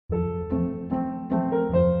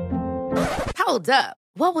Hold up.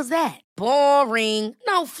 What was that? Boring.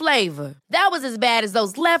 No flavor. That was as bad as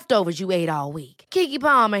those leftovers you ate all week. Keke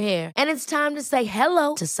Palmer here. And it's time to say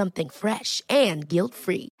hello to something fresh and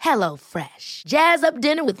guilt-free. Hello Fresh. Jazz up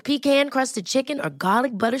dinner with pecan-crusted chicken or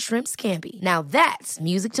garlic butter shrimp scampi. Now that's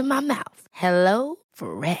music to my mouth. Hello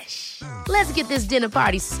Fresh. Let's get this dinner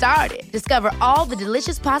party started. Discover all the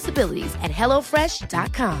delicious possibilities at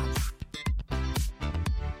hellofresh.com.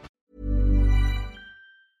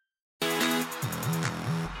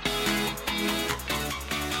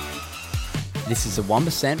 This is a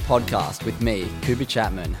 1% podcast with me, Cooper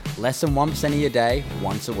Chapman. Less than 1% of your day,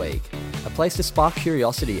 once a week. A place to spark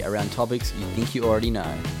curiosity around topics you think you already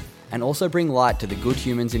know. And also bring light to the good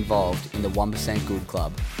humans involved in the 1% Good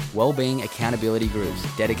Club. Wellbeing accountability groups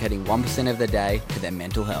dedicating 1% of their day to their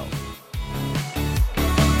mental health.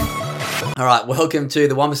 All right, welcome to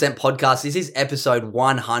the 1% podcast. This is episode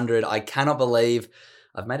 100. I cannot believe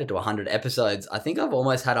I've made it to 100 episodes. I think I've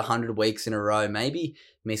almost had 100 weeks in a row, maybe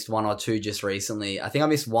missed one or two just recently. I think I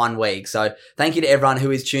missed 1 week. So thank you to everyone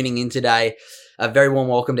who is tuning in today. A very warm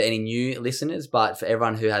welcome to any new listeners, but for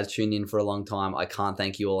everyone who has tuned in for a long time, I can't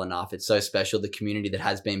thank you all enough. It's so special, the community that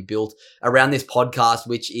has been built around this podcast,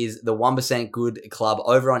 which is the 1% Good Club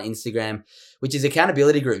over on Instagram, which is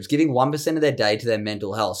accountability groups, giving 1% of their day to their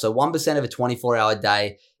mental health. So 1% of a 24-hour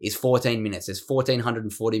day is 14 minutes. There's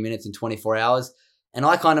 1,440 minutes in 24 hours. And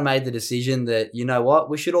I kind of made the decision that, you know what,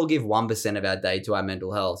 we should all give 1% of our day to our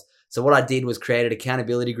mental health. So what I did was created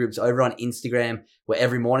accountability groups over on Instagram, where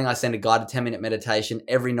every morning I send a guided 10-minute meditation.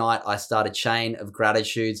 Every night I start a chain of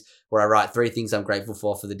gratitudes where I write 3 things I'm grateful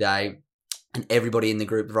for the day. And everybody in the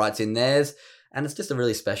group writes in theirs. And it's just a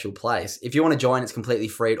really special place. If you want to join, it's completely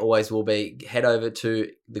free. It always will be. Head over to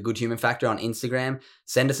The Good Human Factor on Instagram.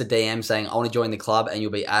 Send us a DM saying, I want to join the club, and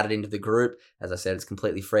you'll be added into the group. As I said, it's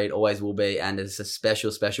completely free. It always will be. And it's a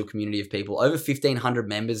special, special community of people. Over 1,500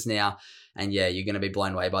 members now. And yeah, you're going to be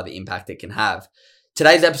blown away by the impact it can have.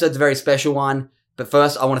 Today's episode is a very special one. But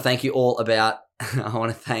first, I want to thank you all I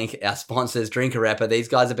want to thank our sponsors, Drink Arepa. These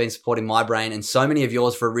guys have been supporting my brain and so many of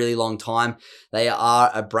yours for a really long time. They are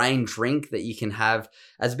a brain drink that you can have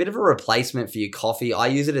as a bit of a replacement for your coffee. I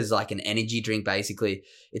use it as like an energy drink, basically.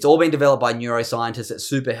 It's all been developed by neuroscientists. It's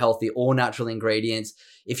super healthy, all natural ingredients.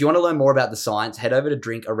 If you want to learn more about the science, head over to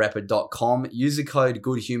drinkarepa.com. Use the code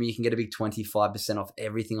GOODHUMOR. You can get a big 25% off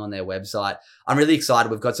everything on their website. I'm really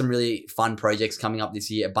excited. We've got some really fun projects coming up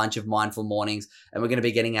this year, a bunch of mindful mornings, and we're going to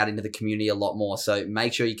be getting out into the community a lot more. So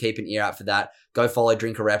make sure you keep an ear out for that. Go follow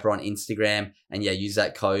Drink Arepa on Instagram, and yeah, use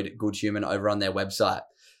that code GOODHUMOR over on their website.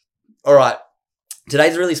 All right.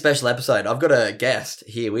 Today's a really special episode. I've got a guest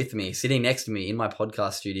here with me, sitting next to me in my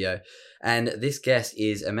podcast studio. And this guest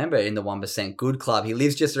is a member in the 1% Good Club. He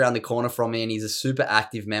lives just around the corner from me, and he's a super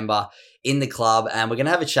active member in the club. And we're going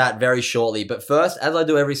to have a chat very shortly. But first, as I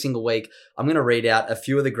do every single week, I'm going to read out a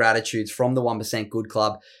few of the gratitudes from the 1% Good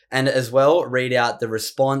Club, and as well read out the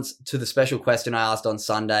response to the special question I asked on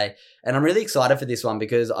Sunday. And I'm really excited for this one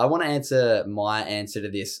because I want to answer my answer to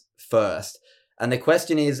this first. And the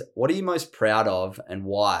question is, what are you most proud of and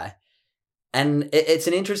why? And it's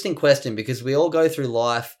an interesting question because we all go through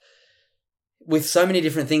life with so many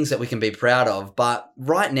different things that we can be proud of. But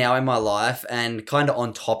right now in my life, and kind of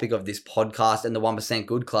on topic of this podcast and the 1%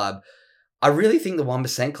 Good Club, I really think the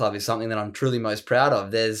 1% Club is something that I'm truly most proud of.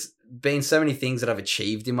 There's been so many things that I've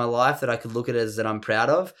achieved in my life that I could look at as that I'm proud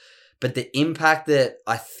of. But the impact that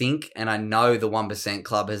I think and I know the 1%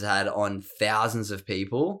 Club has had on thousands of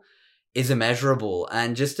people is immeasurable.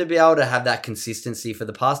 And just to be able to have that consistency for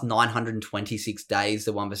the past 926 days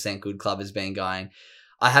the 1% Good Club has been going,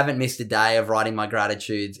 I haven't missed a day of writing my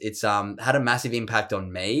gratitudes. It's had a massive impact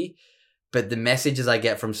on me, but the messages I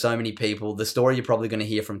get from so many people, the story you're probably going to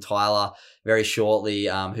hear from Tyler very shortly,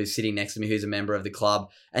 who's sitting next to me, who's a member of the club,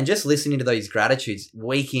 and just listening to those gratitudes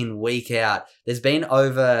week in, week out, there's been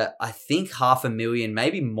over, I think, 500,000,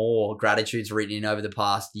 maybe more gratitudes written in over the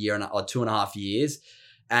past year or 2.5 years.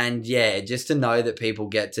 And yeah, just to know that people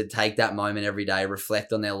get to take that moment every day,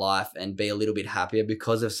 reflect on their life and be a little bit happier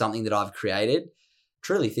because of something that I've created,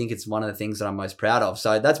 truly think it's one of the things that I'm most proud of.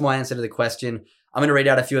 So that's my answer to the question. I'm going to read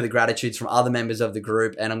out a few of the gratitudes from other members of the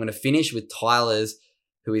group, and I'm going to finish with Tyler's,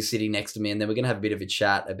 who is sitting next to me, and then we're going to have a bit of a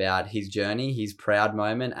chat about his journey, his proud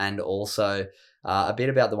moment, and also a bit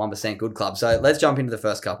about the 1% Good Club. So let's jump into the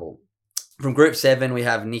first couple. From Group 7, we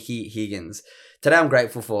have Nikki Higgins. Today I'm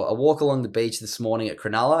grateful for a walk along the beach this morning at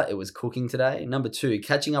Cronulla. It was cooking today. Number 2,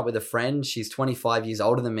 catching up with a friend. She's 25 years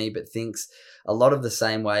older than me, but thinks the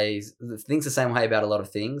same way about a lot of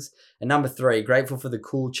things. And number 3, grateful for the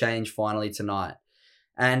cool change finally tonight.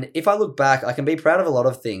 And if I look back, I can be proud of a lot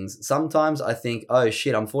of things. Sometimes I think, oh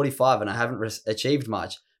shit, I'm 45 and I haven't achieved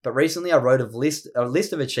much. But recently I wrote a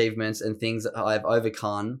list of achievements and things that I've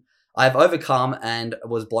overcome and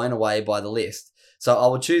was blown away by the list. So I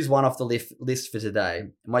will choose one off the list for today.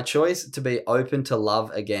 My choice to be open to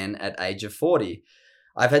love again at age of 40.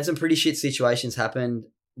 I've had some pretty shit situations happen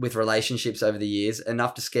with relationships over the years,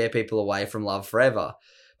 enough to scare people away from love forever.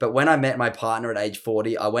 But when I met my partner at age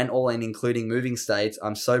 40, I went all in, including moving states.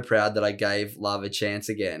 I'm so proud that I gave love a chance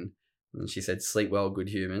again. And she said, sleep well, good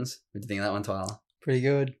humans. What do you think of that one, Tyler? Pretty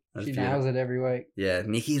good. That's She beautiful. nails it every week. Yeah,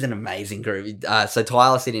 Nikki's an amazing group. So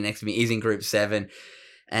Tyler sitting next to me is in group 7.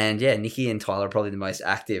 And yeah, Nikki and Tyler are probably the most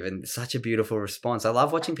active, and such a beautiful response. I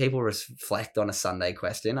love watching people reflect on a Sunday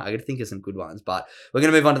question. I got to think of some good ones, but we're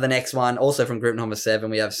going to move on to the next one. Also from group number 7,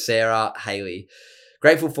 we have Sarah Haley.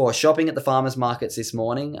 Grateful for shopping at the farmers markets this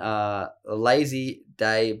morning, a lazy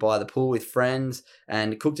day by the pool with friends,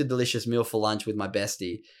 and cooked a delicious meal for lunch with my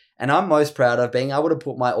bestie. And I'm most proud of being able to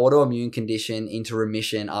put my autoimmune condition into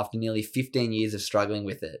remission after nearly 15 years of struggling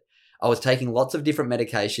with it. I was taking lots of different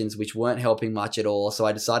medications which weren't helping much at all, so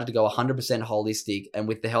I decided to go 100% holistic, and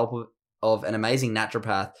with the help of an amazing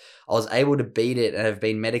naturopath, I was able to beat it and have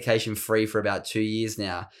been medication free for about 2 years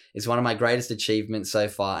now. It's one of my greatest achievements so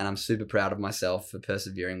far, and I'm super proud of myself for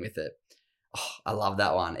persevering with it. Oh, I love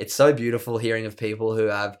that one. It's so beautiful hearing of people who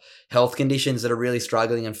have health conditions that are really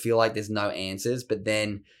struggling and feel like there's no answers, but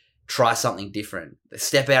then try something different.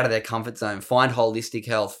 Step out of their comfort zone, find holistic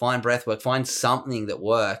health, find breathwork, find something that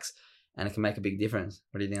works, and it can make a big difference.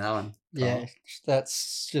 What do you think of that one? Yeah,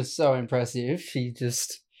 that's just so impressive. She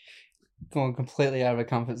just gone completely out of her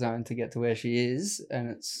comfort zone to get to where she is, and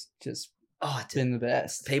it's just been the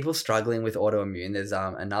best. People struggling with autoimmune. There's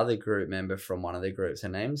another group member from one of the groups. Her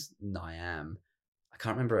name's Niam. I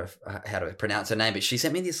can't remember how to pronounce her name, but she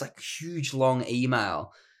sent me this like huge long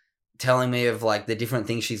email telling me of like the different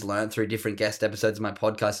things she's learned through different guest episodes of my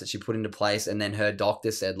podcast that she put into place. And then her doctor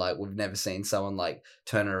said, like, we've never seen someone like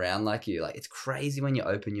turn it around like you. Like, it's crazy when you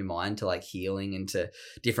open your mind to like healing and to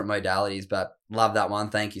different modalities, but love that one.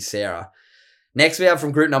 Thank you, Sarah. Next we have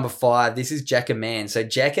from group number 5. This is Jekka Mann. So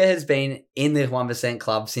Jekka has been in the 1%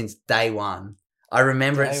 club since day one. I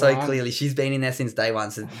remember it so clearly. She's been in there since day one.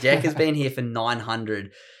 So Jekka's been here for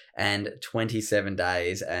 927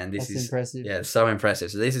 days, and this is impressive. Yeah, so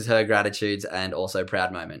impressive. So this is her gratitudes and also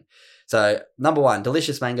proud moment. So number 1,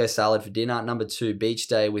 delicious mango salad for dinner. Number 2, beach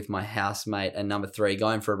day with my housemate, and number 3,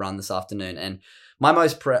 going for a run this afternoon. And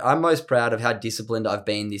I'm most proud of how disciplined I've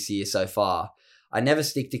been this year so far. I never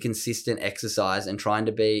stick to consistent exercise and trying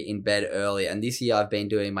to be in bed early, and this year I've been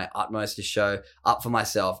doing my utmost to show up for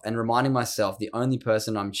myself and reminding myself the only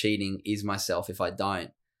person I'm cheating is myself if I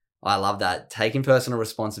don't. I love that. Taking personal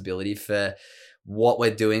responsibility for what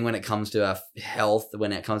we're doing when it comes to our health,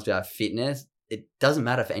 when it comes to our fitness. It doesn't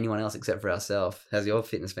matter for anyone else except for ourselves. How's your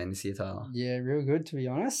fitness been this year, Tyler? Yeah, real good, to be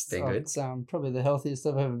honest. Been good? It's probably the healthiest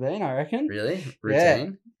I've ever been, I reckon. Really? Yeah.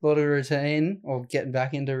 Routine? A lot of routine, or getting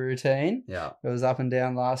back into routine. Yeah. It was up and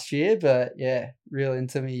down last year, but yeah, real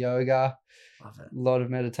into me yoga. Love it. A lot of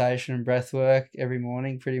meditation and breath work every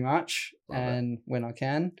morning pretty much, Love and when I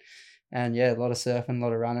can. And yeah, a lot of surfing, a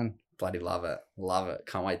lot of running. Bloody love it. Love it.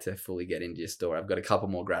 Can't wait to fully get into your story. I've got a couple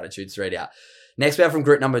more gratitudes to read out. Next we have from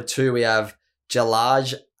group number 2, we have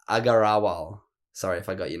Jalaj Agarawal. Sorry if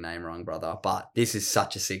I got your name wrong, brother, but this is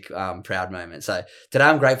such a sick, proud moment. So today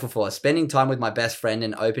I'm grateful for spending time with my best friend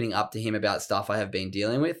and opening up to him about stuff I have been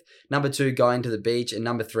dealing with. Number 2, going to the beach. And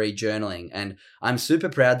number 3, journaling. And I'm super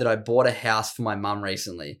proud that I bought a house for my mum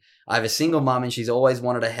recently. I have a single mum and she's always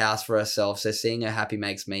wanted a house for herself, so seeing her happy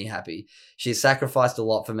makes me happy. She's sacrificed a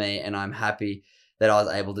lot for me, and I'm happy that I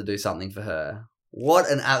was able to do something for her. What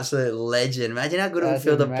an absolute legend. Imagine how good it would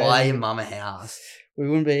feel to buy your mum a house. We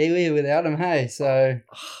wouldn't be here without him, hey? So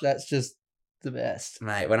that's just the best.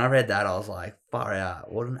 Mate, when I read that, I was like, far out.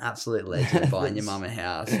 What an absolute legend buying your mum a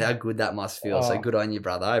house. How good that must feel. So good on you,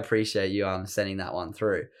 brother. I appreciate you sending that one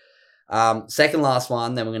through. Second last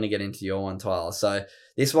one, then we're going to get into your one, Tyler. So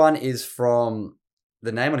this one is from,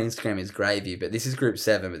 the name on Instagram is Gravy, but this is group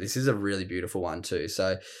 7, but this is a really beautiful one too.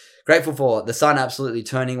 So grateful for the sun absolutely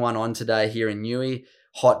turning one on today here in Newey.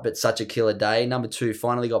 Hot, but such a killer day. Number 2,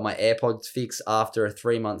 finally got my AirPods fixed after a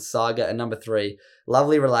 3-month saga. And number 3,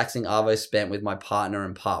 lovely relaxing arvo spent with my partner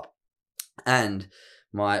and pup. And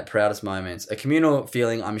my proudest moments. A communal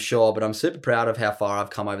feeling, I'm sure, but I'm super proud of how far I've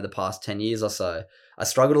come over the past 10 years or so. I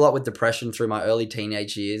struggled a lot with depression through my early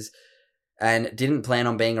teenage years and didn't plan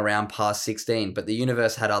on being around past 16, but the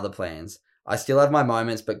universe had other plans. I still have my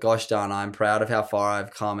moments, but gosh darn, I'm proud of how far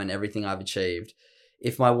I've come and everything I've achieved.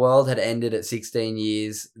 If my world had ended at 16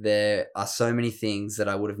 years, there are so many things that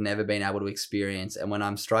I would have never been able to experience. And when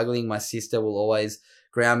I'm struggling, my sister will always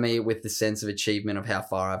ground me with the sense of achievement of how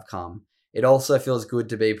far I've come. It also feels good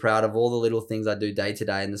to be proud of all the little things I do day to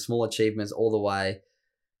day and the small achievements all the way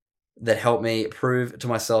that help me prove to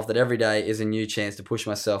myself that every day is a new chance to push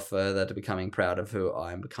myself further to becoming proud of who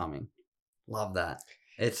I am becoming. Love that.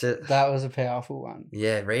 That was a powerful one.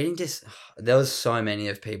 Yeah, reading just, there was so many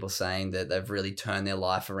of people saying that they've really turned their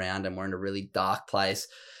life around and we're in a really dark place.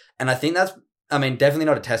 And I think that's, definitely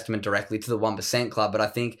not a testament directly to the 1% Club, but I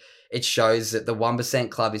think it shows that the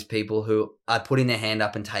 1% Club is people who are putting their hand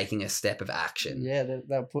up and taking a step of action. Yeah,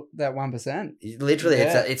 they'll put that 1%. Literally,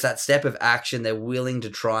 Yeah. it's that step of action. They're willing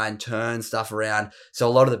to try and turn stuff around. So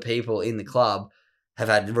a lot of the people in the club have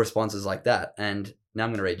had responses like that. And now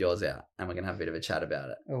I'm going to read yours out, and we're going to have a bit of a chat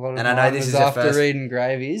about it. A lot of And I mine know this was is the after first- reading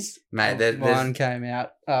Gravies. Mate, Mine came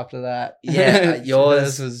out after that. Yeah,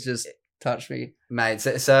 yours- was just touched me. Mate,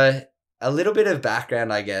 so a little bit of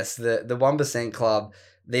background, I guess. The 1% Club,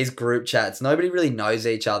 these group chats, nobody really knows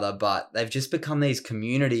each other, but they've just become these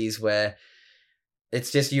communities where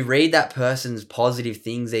it's just you read that person's positive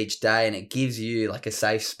things each day and it gives you like a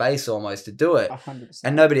safe space almost to do it. 100%.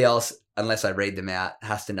 And nobody else, unless I read them out,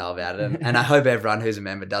 has to know about it. And I hope everyone who's a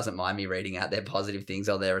member doesn't mind me reading out their positive things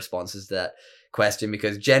or their responses to that question,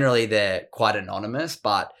 because generally they're quite anonymous.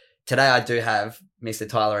 But today I do have Mr.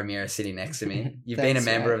 Tyler Ramirez sitting next to me. You've been a Thanks,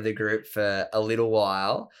 member mate. of the group for a little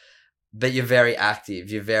while, but you're very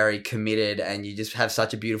active, you're very committed, and you just have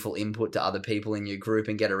such a beautiful input to other people in your group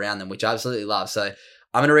and get around them, which I absolutely love. So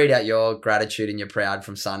I'm going to read out your gratitude and your proud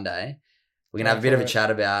from Sunday. We're going to have a bit of a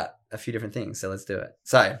chat about a few different things, so let's do it.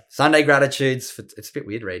 So, Sunday gratitudes. It's a bit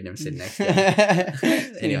weird reading them sitting next to me.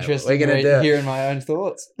 Anyway, Interesting. we're gonna do it. Hearing my own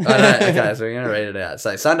thoughts. I know. Okay, so we're going to read it out.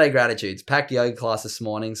 So, Sunday gratitudes. Packed yoga class this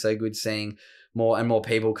morning. So good seeing more and more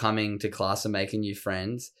people coming to class and making new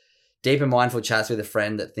friends. Deep and mindful chats with a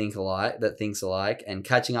friend that thinks alike, and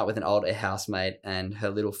catching up with an old housemate and her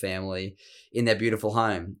little family in their beautiful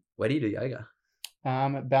home. Where do you do yoga?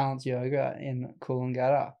 At Balance Yoga in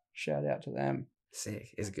Coolangatta. Shout out to them.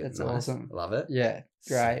 Sick. Is it good? It's Nice. awesome. Love it. Yeah,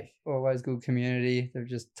 great. Sick. Always good community. They've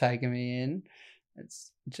just taken me in.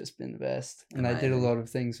 It's just been the best. And they did a Amazing. lot of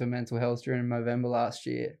things for mental health during November last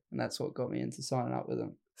year. And that's what got me into signing up with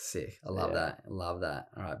them. Sick. I love Yeah. that. I love that.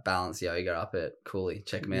 All right. Balance Yoga up at Cooley.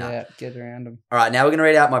 Check them out. Yeah, get around them. All right. Now we're going to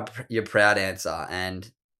read out your proud answer.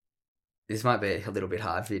 And this might be a little bit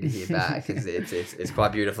hard for you to hear back because it's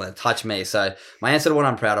quite beautiful and it touched me. So my answer to what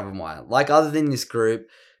I'm proud of and why. Like, other than this group,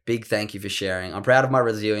 big thank you for sharing. I'm proud of my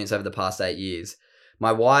resilience over the past 8 years.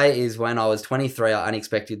 My why is when I was 23, I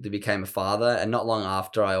unexpectedly became a father, and not long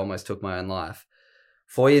after, I almost took my own life.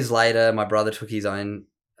 4 years later, my brother took his own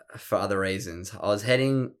for other reasons. I was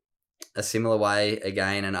heading a similar way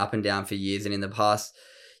again and up and down for years, and in the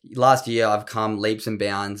last year, I've come leaps and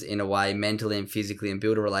bounds in a way, mentally and physically, and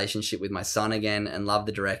built a relationship with my son again and love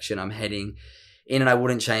the direction I'm heading in, and I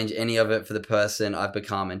wouldn't change any of it for the person I've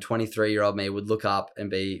become. And 23-year-old me would look up and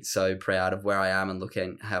be so proud of where I am and look at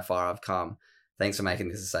how far I've come. Thanks for making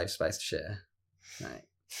this a safe space to share. Mate,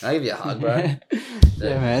 I'll give you a hug, bro.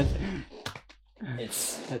 Yeah, man.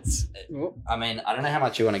 I mean, I don't know how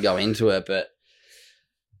much you want to go into it, but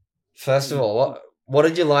first of all, what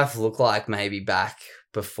did your life look like maybe back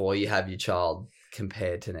before you have your child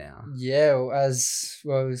compared to now? Yeah, well,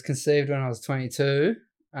 it was conceived when I was 22.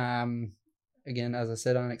 Again, as I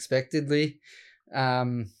said, unexpectedly.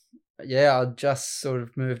 I just sort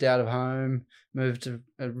of moved out of home, moved to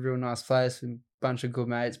a real nice place with a bunch of good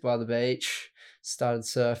mates by the beach, started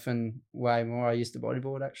surfing way more. I used to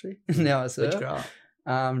bodyboard, actually. Now I surf. Where'd you grow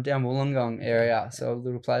up? Down Wollongong area, so a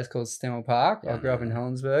little place called Stemmel Park. Yeah, I grew up in no.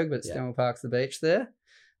 Helensburgh, but Yeah. Stemmel Park's the beach there.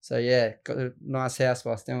 So yeah, got a nice house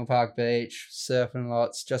by Stemmel Park Beach, surfing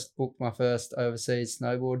lots. Just booked my first overseas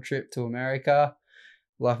snowboard trip to America.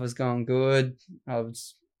 Life was going good.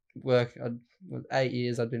 With 8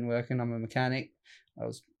 years I'd been working. I'm a mechanic. I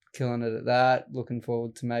was killing it at that. Looking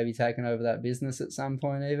forward to maybe taking over that business at some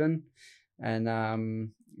point even. And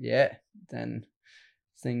then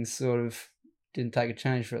things sort of didn't take a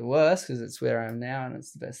change for the worse because it's where I am now and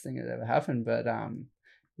it's the best thing that ever happened. But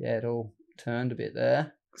it all turned a bit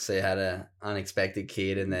there. So you had an unexpected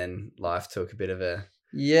kid and then life took a bit of a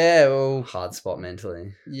hard spot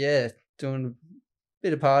mentally. Yeah, doing a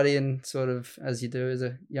bit of partying, sort of as you do as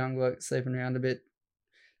a young bloke, sleeping around a bit.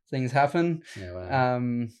 Things happen. Yeah,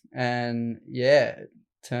 wow. It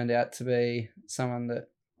turned out to be someone that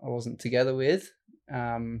I wasn't together with,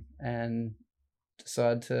 and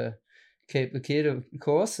decided to keep the kid, of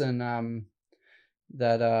course, and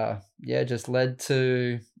just led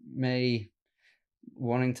to me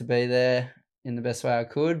wanting to be there in the best way I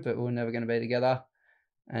could, but we were never going to be together.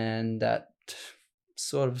 And that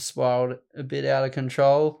sort of spiraled a bit out of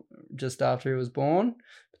control just after he was born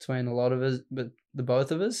between a lot of us, but the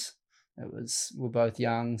both of us. We're both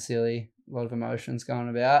young, silly, a lot of emotions going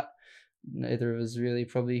about. Neither of us really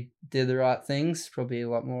probably did the right things, probably a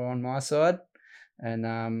lot more on my side.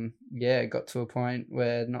 And it got to a point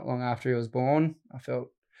where not long after he was born, I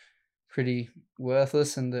felt pretty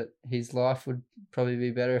worthless and that his life would probably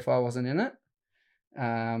be better if I wasn't in it.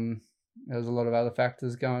 There was a lot of other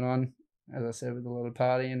factors going on, as I said, with a lot of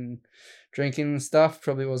partying and drinking and stuff.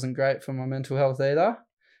 Probably wasn't great for my mental health either.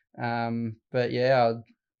 But yeah,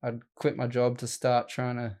 I'd quit my job to start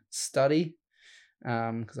trying to study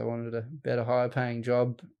because I wanted a better, higher paying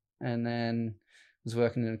job. And then was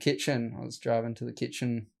working in a kitchen. I was driving to the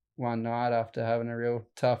kitchen one night after having a real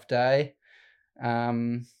tough day.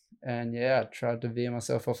 I tried to veer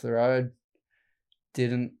myself off the road.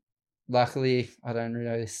 Didn't. Luckily, I don't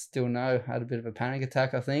really still know. I had a bit of a panic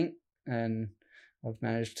attack, I think. And I've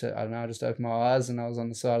managed to, I just opened my eyes and I was on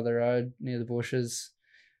the side of the road near the bushes.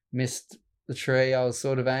 Missed the tree I was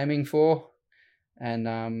sort of aiming for.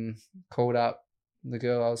 And called up the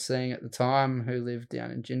girl I was seeing at the time who lived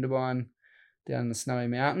down in Jindabyne, down in the Snowy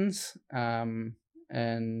Mountains. The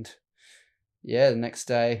next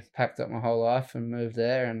day packed up my whole life and moved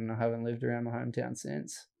there, and I haven't lived around my hometown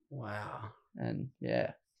since. Wow. And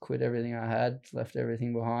quit everything I had, left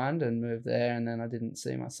everything behind and moved there. And then I didn't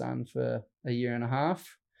see my son for a year and a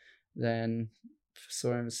half. Then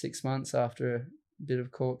saw him for 6 months after a bit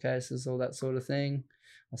of court cases, all that sort of thing.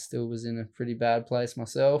 I still was in a pretty bad place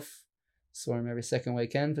myself. Saw him every second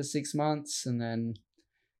weekend for 6 months, and then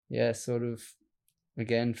sort of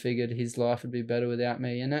again figured his life would be better without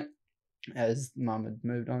me in it, as mum had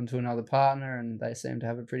moved on to another partner and they seemed to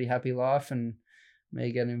have a pretty happy life, and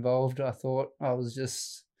me getting involved, I thought I was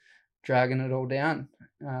just dragging it all down.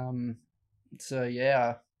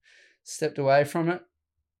 I stepped away from it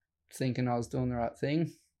thinking I was doing the right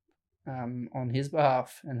thing on his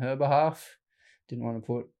behalf and her behalf. Didn't want to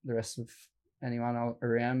put the rest of anyone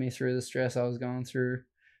around me through the stress I was going through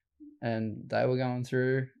and they were going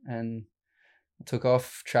through, and I took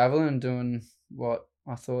off traveling, doing what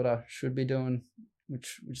I thought I should be doing,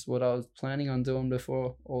 which is what I was planning on doing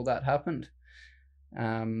before all that happened.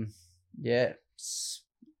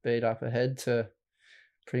 Speed up ahead to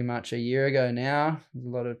pretty much a year ago now. There's a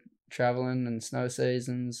lot of traveling and snow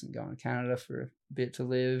seasons and going to Canada for a bit to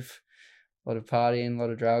live, a lot of partying, a lot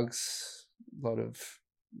of drugs, a lot of,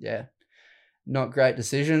 not great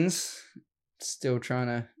decisions. Still trying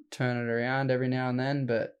to turn it around every now and then,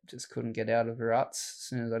 but just couldn't get out of the ruts. As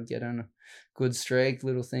soon as I'd get on a good streak,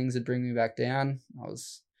 little things would bring me back down.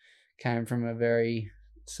 Came from a very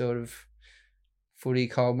sort of footy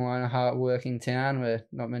coal miner, hard-working town where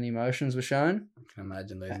not many emotions were shown. I can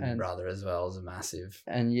imagine losing your brother as well is a massive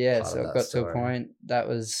And so it got to a point that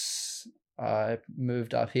was, I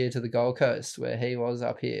moved up here to the Gold Coast where he was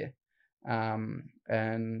up here.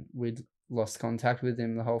 And we'd lost contact with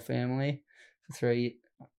him, the whole family,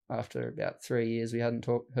 after about 3 years we hadn't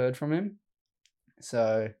heard from him.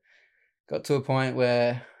 So got to a point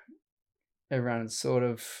where everyone had sort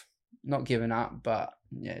of not given up, but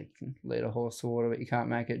you can lead a horse to water, but you can't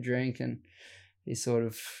make it drink. And he sort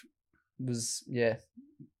of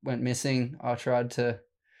went missing. I tried to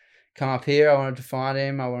come up here. I wanted to find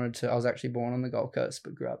him. I was actually born on the Gold Coast,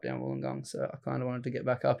 but grew up down Wollongong. So I kind of wanted to get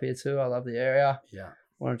back up here too. I love the area. Yeah.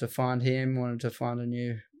 Wanted to find him, wanted to find a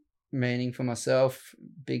new meaning for myself,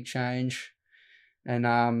 big change. And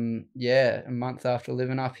a month after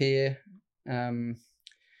living up here,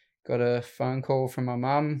 got a phone call from my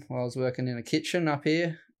mum while I was working in a kitchen up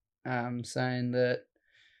here, saying that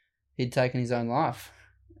he'd taken his own life.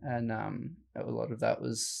 And a lot of that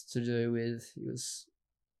was to do with, he was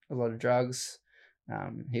a lot of drugs.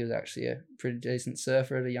 He was actually a pretty decent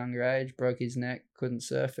surfer at a younger age, broke his neck, couldn't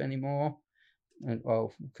surf anymore.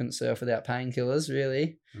 Couldn't surf without painkillers,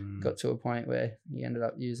 really. Got to a point where he ended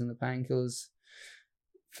up using the painkillers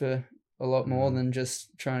for a lot more than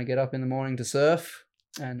just trying to get up in the morning to surf.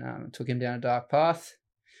 And it took him down a dark path,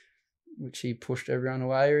 which he pushed everyone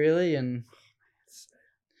away, really, and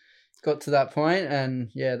got to that point. And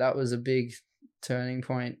that was a big turning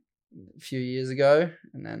point a few years ago.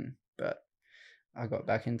 But I got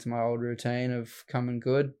back into my old routine of coming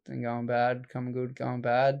good, then going bad, coming good, going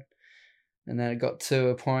bad. And then it got to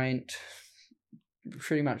a point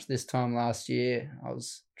pretty much this time last year. I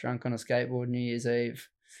was drunk on a skateboard New Year's Eve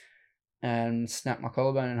and snapped my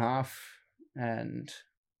collarbone in half. And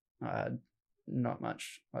I had not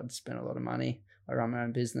much. I'd spent a lot of money. I run my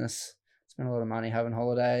own business. spent a lot of money having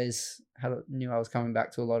holidays. Knew I was coming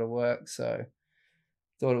back to a lot of work, so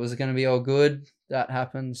thought it was going to be all good. That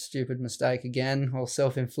happened. Stupid mistake again, all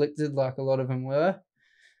self-inflicted, like a lot of them were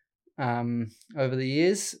over the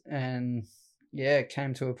years. And yeah, it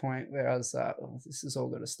came to a point where I was like, oh, this has all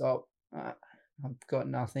got to stop. I've got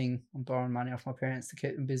nothing. I'm borrowing money off my parents to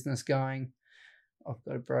keep the business going. I've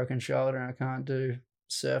got a broken shoulder and I can't do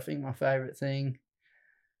surfing, my favourite thing.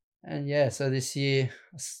 And yeah, so this year,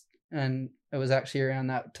 and it was actually around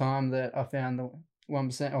that time that I found the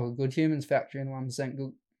 1% or Good Humans Factory and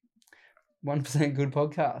the 1% Good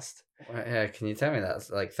podcast. Yeah, can you tell me that?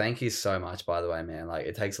 Like, thank you so much, by the way, man. Like,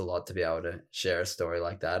 it takes a lot to be able to share a story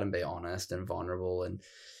like that and be honest and vulnerable and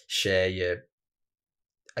share your,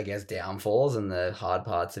 I guess, downfalls and the hard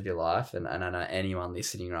parts of your life. And I know anyone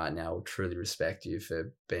listening right now will truly respect you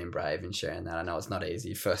for being brave and sharing that. I know it's not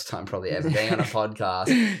easy. First time probably ever being on a podcast.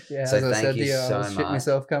 Yeah, so as I said thank you so I was much. shitting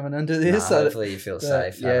myself coming into this. Hopefully you feel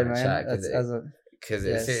safe having a chat. Because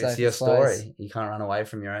it's your story. You can't run away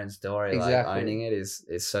from your own story. Exactly. Like, owning it is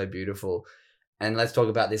so beautiful. And let's talk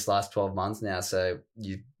about this last 12 months now. So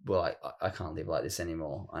you were like, I can't live like this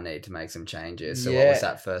anymore. I need to make some changes. So what was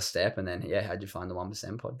that first step? And then, how'd you find the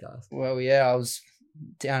 1% podcast? Well, yeah, I was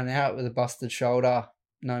down and out with a busted shoulder,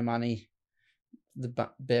 no money. The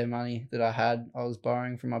bare money that I had, I was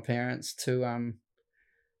borrowing from my parents to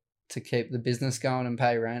keep the business going and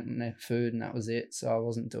pay rent and food, and that was it. So I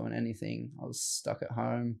wasn't doing anything. I was stuck at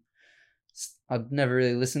home. I'd never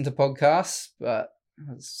really listened to podcasts, but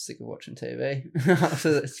I was sick of watching TV.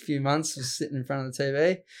 After a few months of sitting in front of the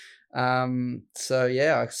TV. So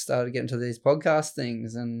yeah, I started getting to these podcast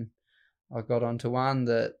things, and I got onto one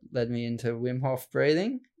that led me into Wim Hof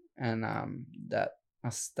breathing, and that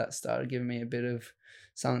started giving me a bit of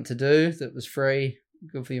something to do that was free,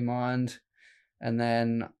 good for your mind. And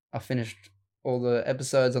then I finished all the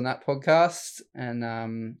episodes on that podcast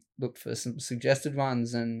and looked for some suggested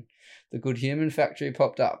ones, and the Good Human Factory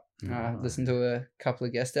popped up. I listened to a couple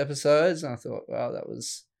of guest episodes and I thought, wow, there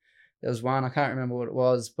was one, I can't remember what it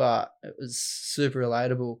was, but it was super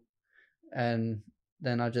relatable. And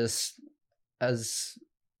then I just, as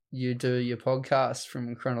you do your podcast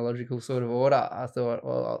from chronological sort of order, I thought,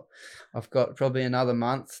 well, I've got probably another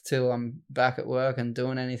month till I'm back at work and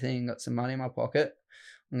doing anything, got some money in my pocket.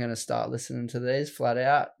 I'm going to start listening to these flat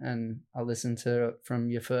out. And I listened to it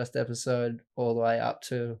from your first episode all the way up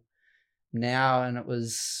to now, and it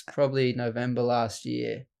was probably November last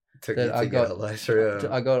year. I got all the way through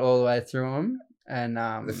them. I got all the way through them. And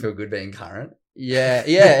they feel good being current. Yeah.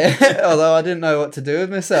 Although I didn't know what to do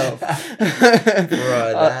with myself. Bro,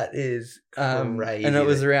 that is crazy. And it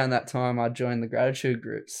was around that time I joined the gratitude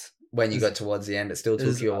groups. When you got towards the end, it still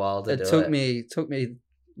took you a while to do it. It took me,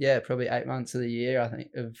 probably 8 months of the year, I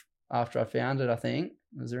think, after I found it, I think.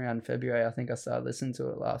 It was around February, I think I started listening to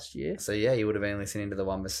it last year. So, you would have been listening to the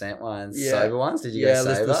 1% ones. Yeah. Sober ones? Did you go sober?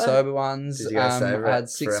 Yeah, listen to sober ones. Did you go sober? I had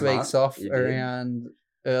 6 weeks off around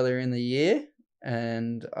earlier in the year,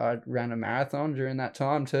 and I ran a marathon during that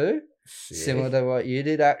time too. Sick. Similar to what you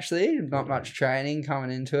did, actually. Not much training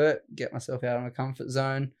coming into it. Get myself out of my comfort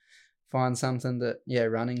zone. Find something that,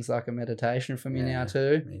 running's like a meditation for me now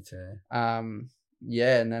too. Me too. And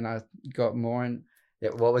then I got more in. Yeah,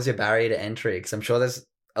 what was your barrier to entry? Because I'm sure there's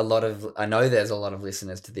a lot of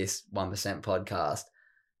listeners to this 1% podcast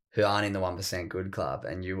who aren't in the 1% Good Club,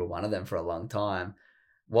 and you were one of them for a long time.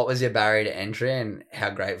 What was your barrier to entry, and how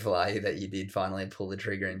grateful are you that you did finally pull the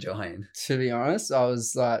trigger and join? To be honest, I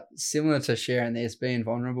was like similar to sharing this, being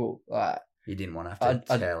vulnerable. Like, you didn't want to have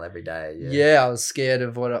to tell every day. Yeah, I was scared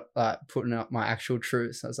of putting up my actual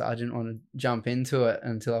truths. I didn't want to jump into it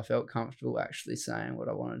until I felt comfortable actually saying what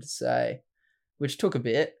I wanted to say, which took a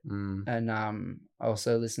bit. And I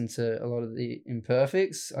also listened to a lot of the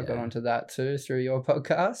Imperfects. I got onto that too through your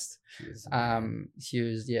podcast. He's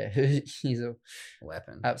a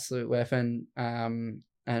weapon, absolute weapon. And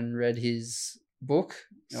read his book,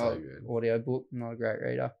 good. Audio book. I'm not a great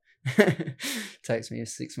reader. Takes me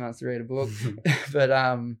 6 months to read a book. But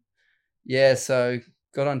so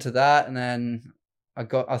got onto that, and then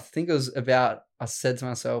I think it was about, I said to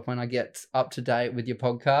myself, when I get up to date with your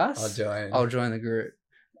podcast, I'll join the group.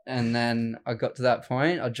 And then I got to that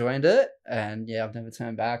point, I joined it, and I've never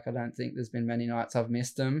turned back. I don't think there's been many nights I've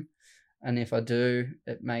missed them. And if I do,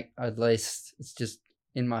 at least it's just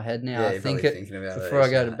in my head now. I think before I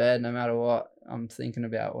go to bed, no matter what, I'm thinking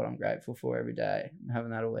about what I'm grateful for every day, and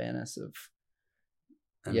having that awareness of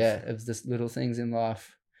just little things in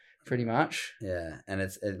life. Pretty much. Yeah. And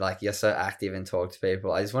it's like, you're so active and talk to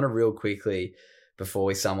people. I just want to real quickly, before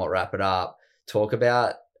we somewhat wrap it up, talk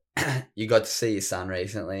about, you got to see your son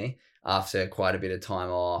recently after quite a bit of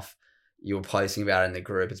time off. you were posting about it in the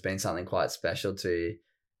group. It's been something quite special to you.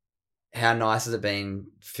 How nice has it been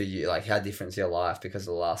for you? Like, how different is your life because of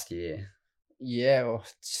the last year? Yeah, well,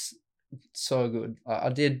 it's so good. I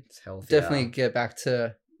did It's healthier. definitely get back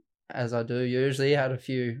to, as I do usually, had a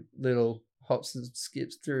few little hops and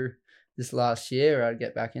skips through this last year. I'd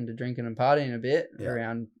get back into drinking and partying a bit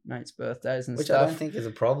around mates' birthdays and Which stuff. I don't think is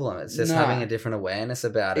a problem. It's just No. having a different awareness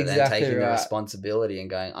about it Exactly and taking the right. responsibility and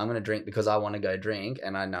going, I'm going to drink because I want to go drink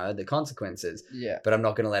and I know the consequences, Yeah. but I'm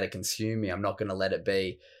not going to let it consume me. I'm not going to let it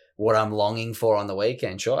be what I'm longing for on the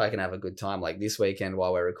weekend. Sure, I can have a good time. Like this weekend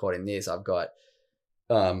while we're recording this, I've got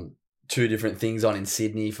 2 different things on in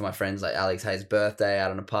Sydney for my friends, like Alex Hayes' birthday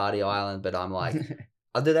out on a party island, but I'm like,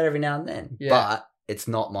 I'll do that every now and then. Yeah. But it's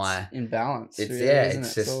not my... in balance. It's really, it's isn't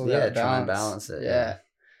it? just all about try and balance it. Yeah.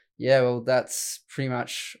 Yeah, well, that's pretty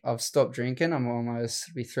much. I've stopped drinking. I'm almost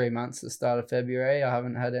it'll be 3 months at the start of February. I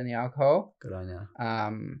haven't had any alcohol. Good on you.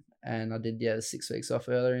 And I did the 6 weeks off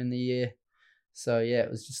earlier in the year. So yeah, it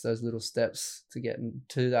was just those little steps to get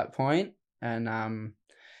to that point. And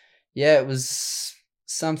yeah, it was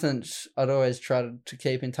something I'd always tried to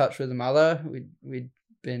keep in touch with the mother. We'd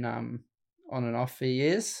been on and off for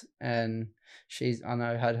years, and she's, I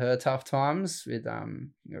know, had her tough times with got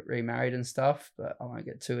remarried and stuff, but I won't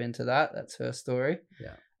get too into that. That's her story.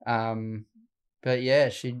 Yeah. But yeah,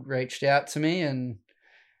 she reached out to me, and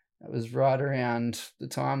it was right around the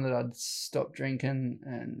time that I'd stopped drinking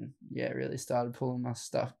and yeah, really started pulling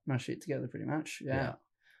my shit together pretty much. Yeah.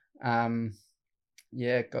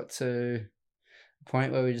 Yeah, got to a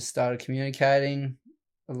point where we just started communicating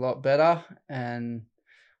a lot better, and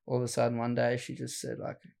all of a sudden one day she just said,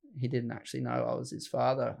 like, he didn't actually know I was his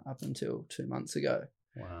father up until 2 months ago.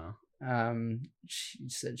 Wow. She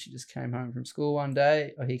said she just came home from school one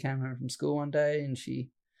day, or he came home from school one day, and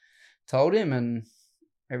she told him, and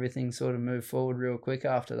everything sort of moved forward real quick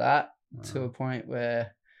after that. Wow. To a point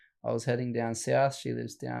where I was heading down south. She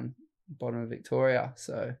lives down bottom of Victoria,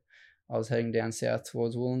 so I was heading down south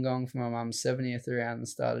towards Wollongong for my mum's 70th around the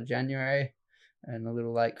start of January, and a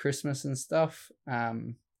little late Christmas and stuff.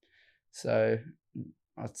 So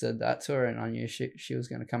I said that to her, and I knew she was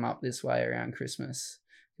going to come up this way around Christmas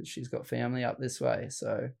because she's got family up this way.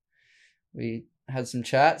 So we had some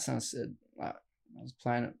chats, and I said, I was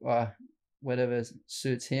playing it whatever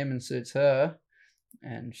suits him and suits her,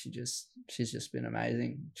 and she's just been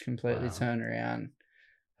amazing. She completely turned around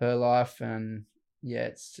her life, and yeah,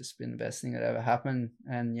 it's just been the best thing that ever happened.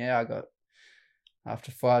 And yeah, I got,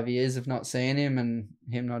 after 5 years of not seeing him and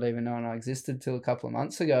him not even knowing I existed till a couple of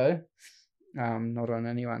months ago, not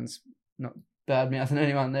bad mouthing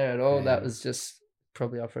anyone there at all. Yeah. That was just I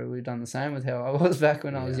probably would have done the same with how I was back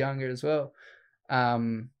when I was younger as well.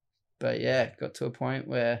 But yeah, got to a point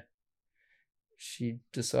where she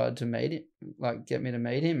decided to meet him, like get me to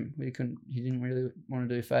meet him. He didn't really want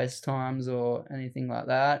to do FaceTimes or anything like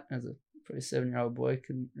that. As a probably 7-year-old boy,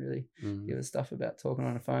 couldn't really give a stuff about talking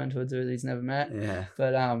on a phone to a dude he's never met. Yeah.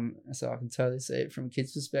 But so I can totally see it from a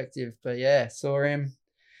kid's perspective. But yeah, saw him,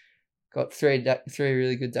 got three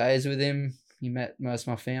really good days with him. He met most of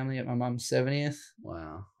my family at my mum's 70th.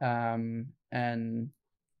 Wow. And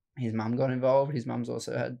his mum got involved. His mum's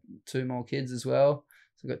also had 2 more kids as well.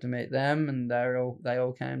 So I got to meet them, and they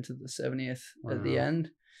all came to the 70th at the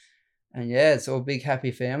end. And yeah, it's all big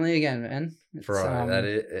happy family again, man.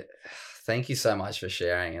 Bro, thank you so much for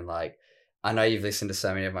sharing. And like, I know you've listened to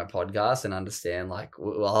so many of my podcasts and understand, like,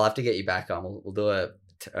 well, I'll have to get you back on. We'll do a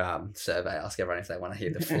survey, ask everyone if they want to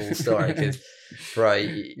hear the full story, because bro,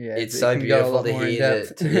 it's so beautiful to hear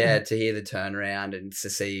to hear the turnaround and to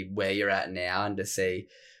see where you're at now, and to see,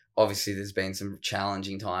 obviously there's been some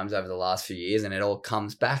challenging times over the last few years, and it all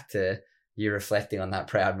comes back to you reflecting on that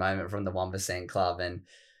proud moment from the 1% Club. And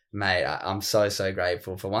mate, I'm so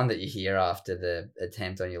grateful for one that you're here after the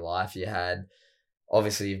attempt on your life you had.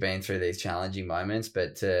 Obviously you've been through these challenging moments,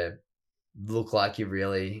 but to look like you're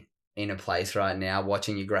really in a place right now,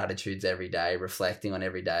 watching your gratitudes every day, reflecting on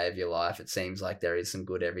every day of your life, it seems like there is some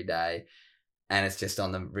good every day, and it's just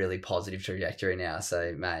on the really positive trajectory now.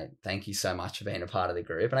 So mate, thank you so much for being a part of the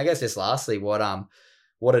group. And I guess just lastly, what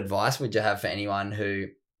advice would you have for anyone who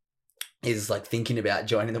is like thinking about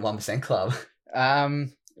joining the 1% Club?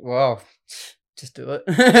 Well, just do it.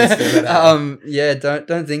 Just do it. Yeah,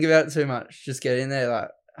 don't think about it too much. Just get in there. Like,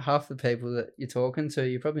 half the people that you're talking to,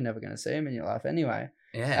 you're probably never going to see them in your life anyway.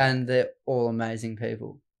 Yeah. And they're all amazing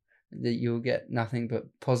people that you'll get nothing but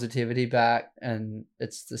positivity back, and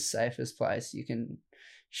it's the safest place. You can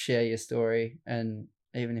share your story, and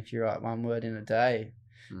even if you write one word in a day,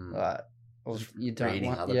 like, or you don't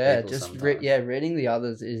want, reading the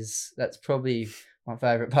others that's probably my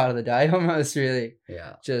favorite part of the day almost, really.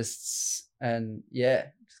 Yeah. Just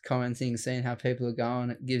commenting, seeing how people are going.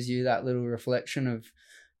 It gives you that little reflection of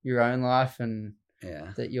your own life and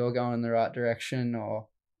that you're going in the right direction, or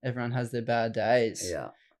everyone has their bad days. Yeah.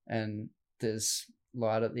 And there's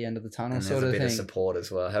light at the end of the tunnel, and sort of there's a bit thing. of support as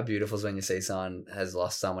well. How beautiful is when you see someone has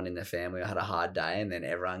lost someone in their family or had a hard day, and then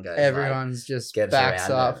everyone goes. Everyone's just backs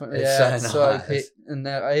up. It's so nice. And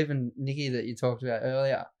even Nikki that you talked about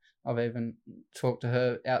earlier, I've even talked to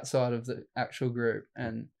her outside of the actual group,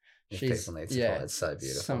 and people need support. It's so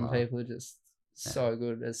beautiful. Some people are just so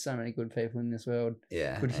good. There's so many good people in this world.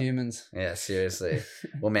 Yeah. Good humans. Yeah, seriously.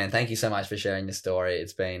 Well, man, thank you so much for sharing your story.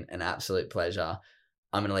 It's been an absolute pleasure.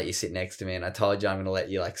 I'm going to let you sit next to me, and I told you I'm going to let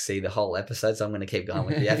you see the whole episode, so I'm going to keep going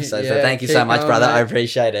with the episode. So thank you so much, brother. Mate. I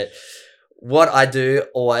appreciate it. What I do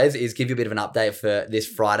always is give you a bit of an update for this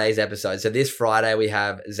Friday's episode. So this Friday we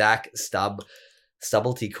have Zach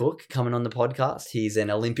Stubblety Cook coming on the podcast. He's an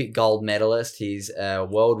Olympic gold medalist. He's a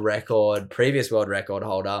previous world record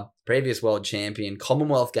holder, previous world champion,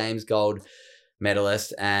 Commonwealth Games gold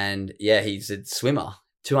medalist, and he's a swimmer.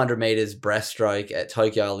 200 meters breaststroke at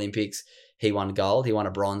Tokyo Olympics. He won gold. He won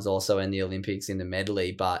a bronze also in the Olympics in the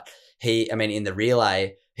medley. But in the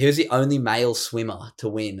relay, he was the only male swimmer to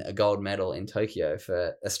win a gold medal in Tokyo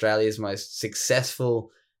for Australia's most successful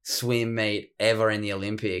swim meet ever in the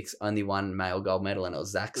Olympics. Only one male gold medal, and it was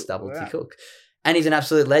Zach Stubblety Cook. And he's an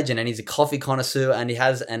absolute legend, and he's a coffee connoisseur, and he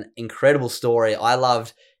has an incredible story. I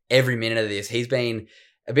loved every minute of this. He's been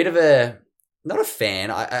a bit of not a fan.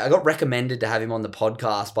 I got recommended to have him on the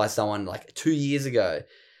podcast by someone 2 years ago.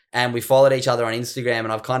 And we followed each other on Instagram,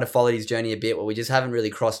 and I've kind of followed his journey a bit, but we just haven't really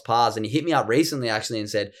crossed paths. And he hit me up recently, actually, and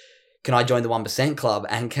said, can I join the 1% Club?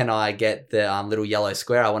 And can I get the little yellow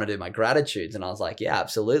square? I want to do my gratitudes. And I was like, yeah,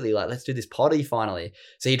 absolutely. Let's do this potty finally.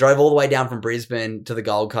 So he drove all the way down from Brisbane to the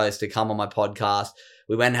Gold Coast to come on my podcast.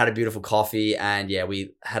 We went and had a beautiful coffee, and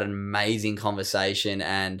we had an amazing conversation.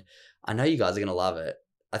 And I know you guys are going to love it.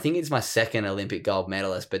 I think it's my second Olympic gold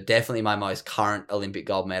medalist, but definitely my most current Olympic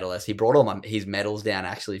gold medalist. He brought all his medals down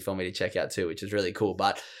actually for me to check out too, which is really cool.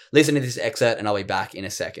 But listen to this excerpt and I'll be back in a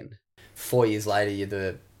second. 4 years later, you're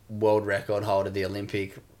the world record holder, the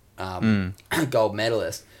Olympic gold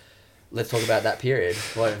medalist. Let's talk about that period.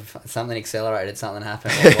 What something accelerated, something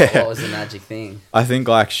happened. What was the magic thing? I think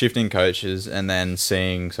shifting coaches and then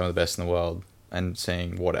seeing some of the best in the world and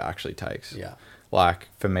seeing what it actually takes. Yeah.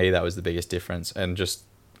 For me, that was the biggest difference. And just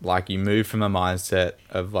you move from a mindset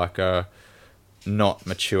of a not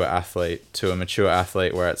mature athlete to a mature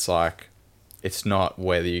athlete where it's it's not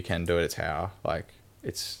whether you can do it, it's how.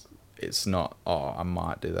 It's not, I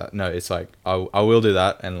might do that. No, it's I will do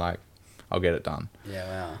that, and I'll get it done. Yeah,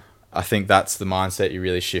 wow. I think that's the mindset you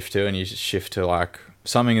really shift to, and you shift to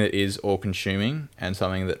something that is all-consuming and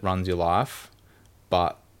something that runs your life,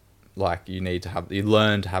 but you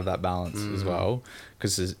learn to have that balance as well,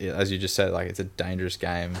 because as you just said, it's a dangerous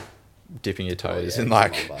game, dipping your toes in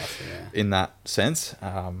in that sense.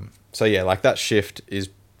 That shift is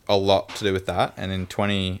a lot to do with that. And in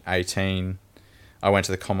 2018, I went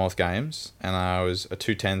to the Commonwealth Games, and I was a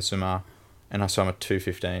 2:10 swimmer, and I swam a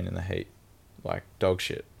 2:15 in the heat, dog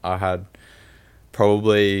shit. I had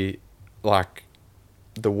probably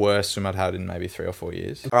the worst swim I'd had in maybe 3 or 4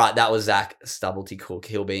 years. All right, that was Zach Stubblety Cook.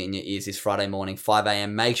 He'll be in your ears this Friday morning, 5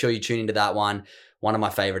 a.m. Make sure you tune into that one. One of my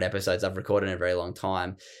favorite episodes I've recorded in a very long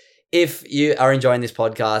time. If you are enjoying this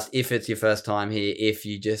podcast, if it's your first time here, if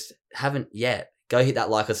you just haven't yet, go hit that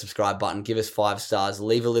like or subscribe button. Give us 5 stars.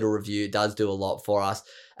 Leave a little review. It does do a lot for us.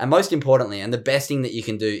 And most importantly, and the best thing that you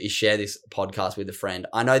can do is share this podcast with a friend.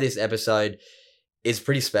 I know this episode is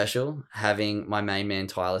pretty special, having my main man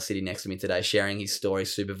Tyler sitting next to me today, sharing his story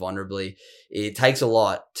super vulnerably. It takes a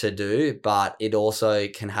lot to do, but it also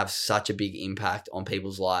can have such a big impact on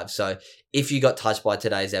people's lives. So if you got touched by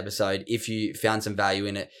today's episode, if you found some value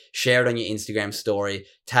in it, share it on your Instagram story,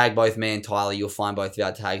 tag both me and Tyler. You'll find both of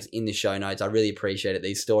our tags in the show notes. I really appreciate it.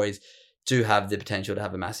 These stories do have the potential to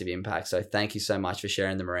have a massive impact. So thank you so much for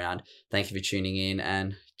sharing them around. Thank you for tuning in,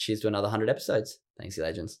 and cheers to another 100 episodes. Thanks, you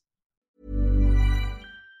legends.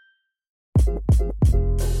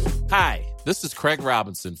 Hi, this is Craig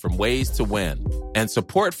Robinson from Ways to Win, and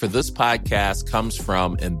support for this podcast comes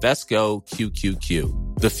from Invesco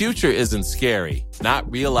QQQ. The future isn't scary. Not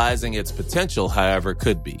realizing its potential, however,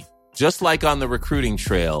 could be. Just like on the recruiting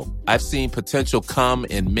trail, I've seen potential come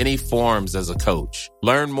in many forms as a coach.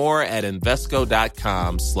 Learn more at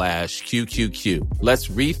Invesco.com/QQQ. Let's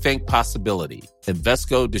rethink possibility.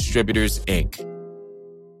 Invesco Distributors, Inc.